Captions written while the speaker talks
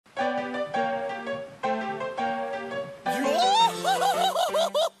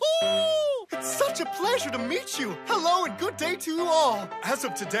pleasure to meet you. Hello and good day to you all. As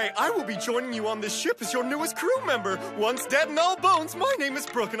of today, I will be joining you on this ship as your newest crew member. Once dead and all bones, my name is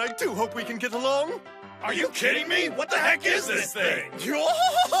Brook, and I do hope we can get along. Are you kidding me? What the heck is this thing?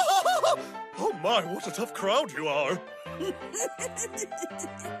 Oh my, what a tough crowd you are.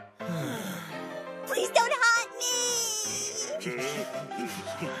 Please don't haunt me!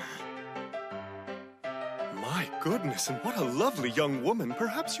 My goodness, and what a lovely young woman.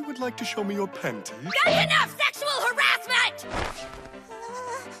 Perhaps you would like to show me your panties? That's enough sexual harassment!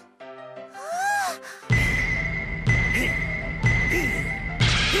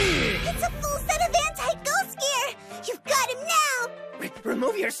 It's a full set of anti-ghost gear! You've got him now!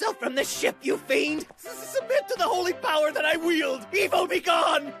 Remove yourself from the ship, you fiend! Submit to the holy power that I wield! Evil be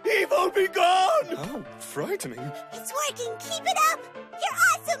gone! Evil be gone! How frightening. It's working! Keep it up! You're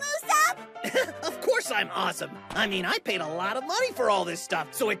awesome, Usopp! Of course I'm awesome! I mean, I paid a lot of money for all this stuff,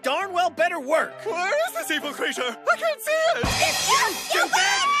 so it darn well better work! Where is this evil creature? I can't see it! It's you,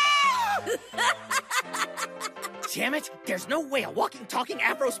 stupid! Damn it! There's no way a walking, talking,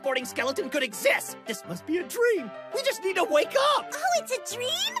 afro-sporting skeleton could exist! This must be a dream! We just need to wake up! Oh, it's a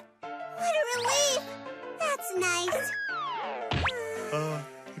dream? What a relief! That's nice.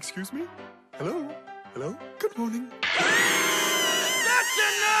 Excuse me? Hello? Hello? Good morning. That's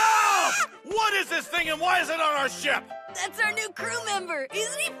enough! What is this thing and why is it on our ship? That's our new crew member.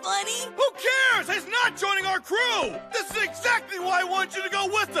 Isn't he funny? Who cares? He's not joining our crew! This is exactly why I want you to go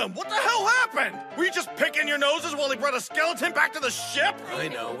with them! What the hell happened? Were you just picking your noses while he brought a skeleton back to the ship? I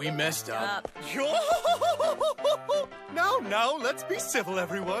know, we messed up. Now, let's be civil,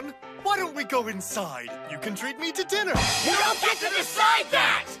 everyone. Why don't we go inside? You can treat me to dinner. You don't get to decide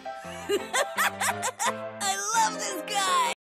that!